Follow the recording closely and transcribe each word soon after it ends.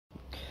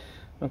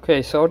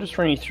Okay, so I'll just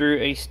run you through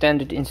a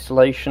standard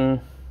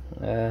installation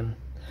on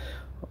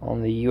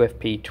the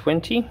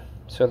UFP-20.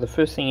 So the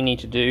first thing you need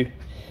to do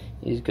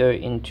is go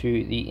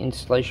into the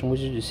installation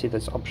wizard. You see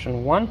that's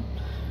option 1.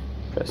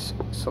 Press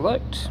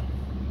select.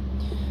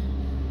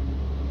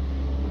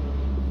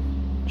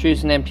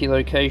 Choose an empty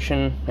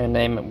location and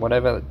name it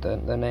whatever.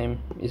 The name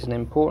isn't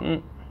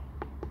important.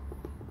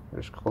 I'll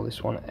just call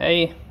this one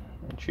A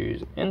and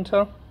choose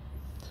enter.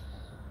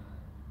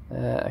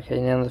 Okay,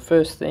 now the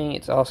first thing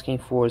it's asking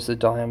for is the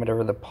diameter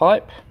of the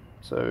pipe,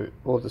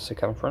 or the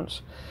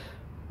circumference.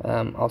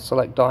 I'll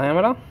select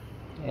diameter,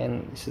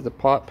 and this is the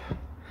pipe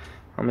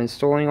I'm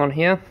installing on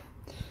here.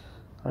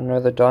 I know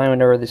the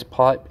diameter of this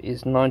pipe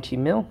is 90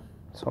 mil,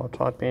 so I'll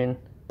type in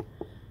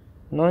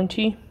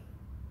 90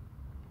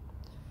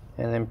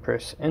 and then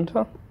press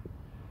enter.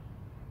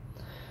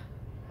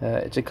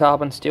 It's a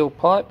carbon steel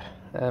pipe,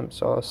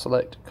 so I'll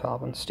select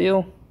carbon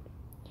steel.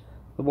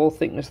 The wall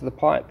thickness of the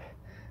pipe,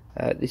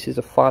 this is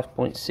a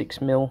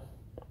 5.6 mil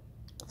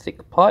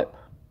thick pipe,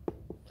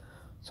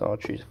 so I'll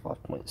choose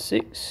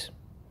 5.6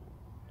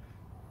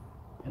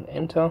 and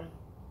enter.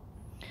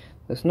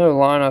 There's no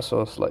liner, so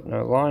I'll select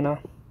no liner.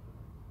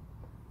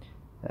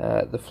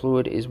 The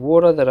fluid is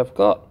water that I've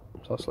got,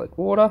 so I'll select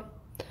water.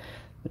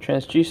 The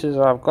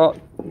transducers I've got,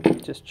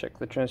 just check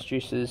the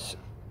transducers.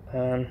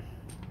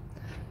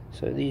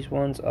 So these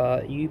ones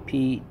are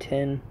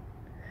UFP-20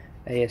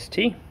 AST.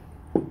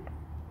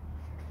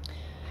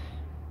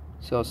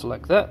 So I'll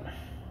select that.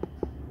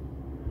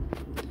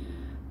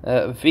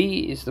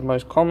 V is the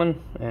most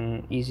common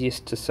and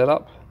easiest to set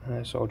up,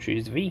 so I'll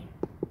choose V.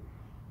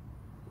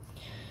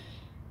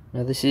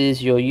 Now this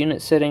is your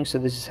unit setting, so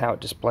this is how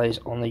it displays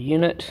on the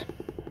unit.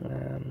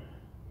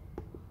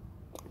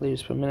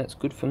 Liters per minute's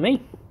good for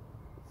me.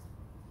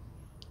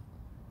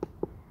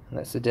 And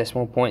that's the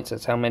decimal points,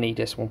 that's how many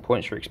decimal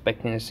points you're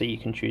expecting to see. You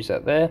can choose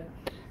that there.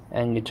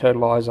 And your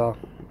totalizer,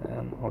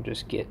 I'll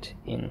just get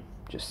in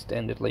just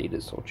standard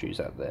liters, so I'll choose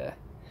that there.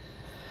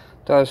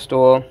 Data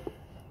store,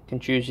 you can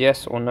choose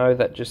yes or no,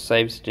 that just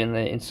saves it in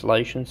the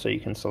installation, so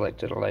you can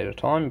select it at a later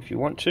time if you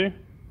want to.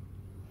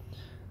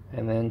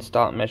 And then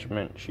start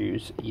measurement,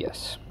 choose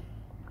yes.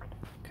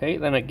 Okay,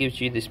 then it gives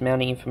you this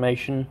mounting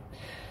information,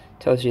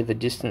 tells you the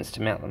distance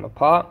to mount them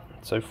apart.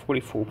 So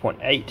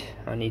 44.8,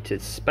 I need to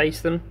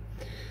space them.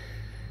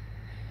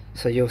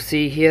 So you'll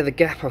see here the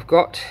gap I've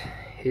got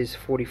is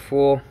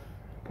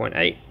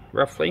 44.8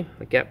 roughly,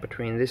 the gap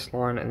between this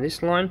line and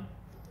this line,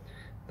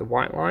 the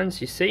white lines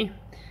you see,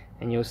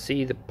 and you'll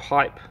see the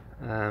pipe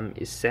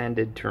is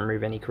sanded to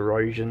remove any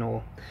corrosion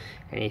or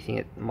anything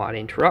that might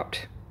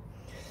interrupt.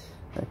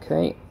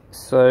 Okay,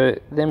 so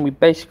then we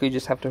basically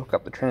just have to hook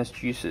up the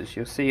transducers.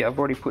 You'll see I've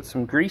already put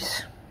some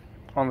grease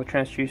on the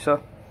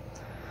transducer.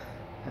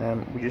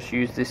 We just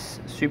use this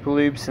Super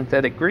Lube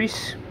synthetic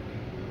grease.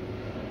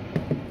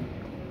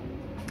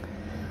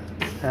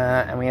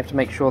 And we have to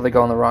make sure they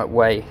go on the right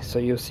way. So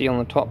you'll see on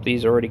the top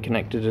these are already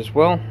connected as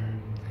well.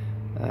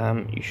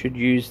 You should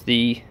use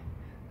the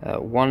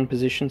 1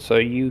 position, so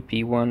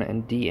UP1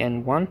 and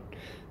DN1.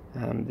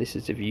 This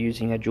is if you're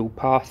using a dual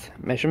path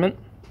measurement.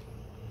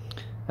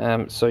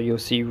 So you'll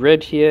see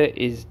red here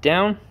is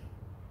down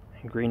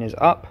and green is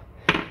up.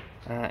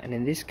 And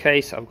in this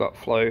case I've got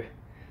flow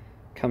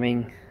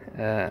coming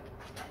out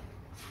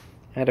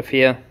of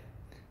here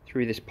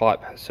through this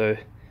pipe. So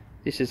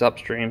this is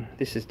upstream,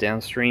 this is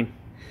downstream.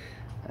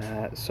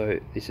 So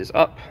this is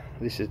up,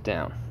 this is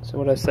down. So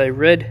when I say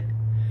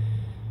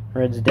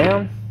red's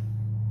down.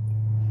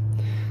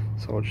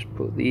 So I'll just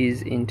put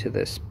these into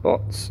their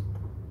spots.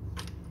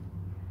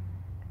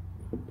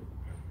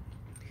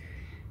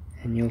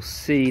 And you'll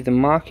see the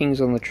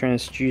markings on the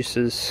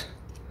transducers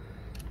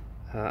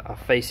are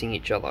facing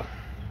each other.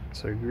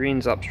 So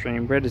green's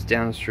upstream, red is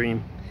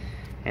downstream,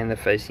 and they're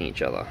facing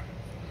each other.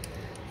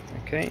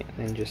 Okay,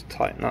 then just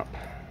tighten up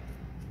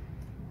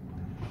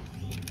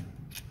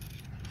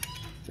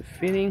the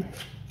fitting.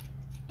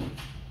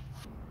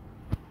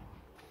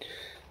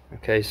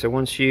 Okay, so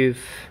once you've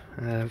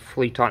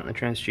fully tightened the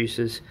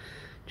transducers,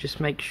 just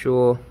make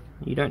sure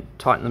you don't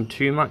tighten them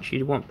too much.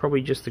 You want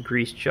probably just the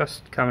grease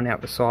just coming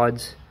out the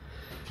sides.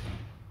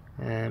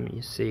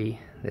 You see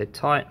they're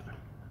tight,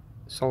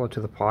 solid to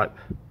the pipe,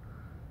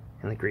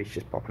 and the grease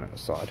just popping out the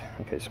side.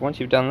 Okay, so once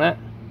you've done that,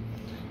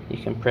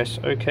 you can press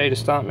OK to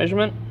start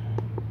measurement.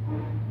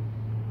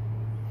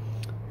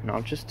 And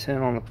I'll just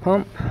turn on the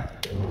pump.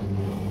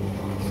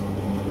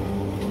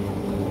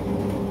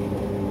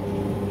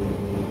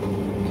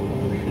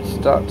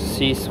 Start to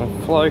see some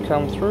flow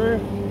come through.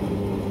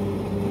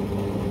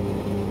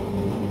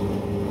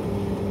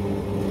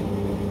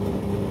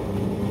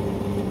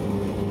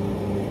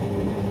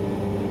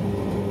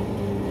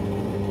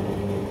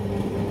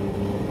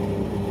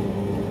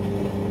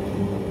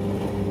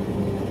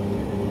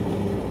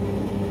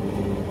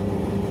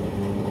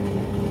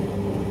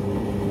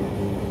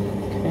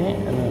 Okay,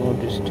 and then we'll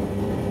just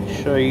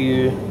show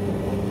you.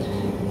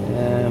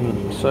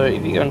 So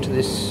if you go into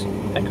this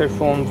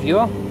Ecoform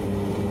viewer,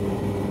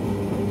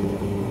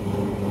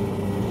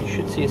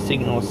 see a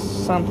signal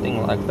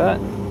something like that.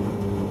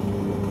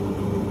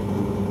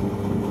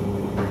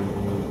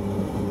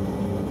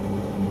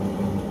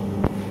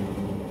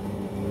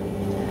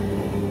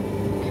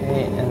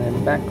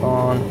 back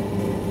on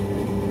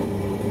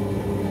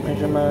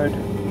measure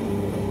mode.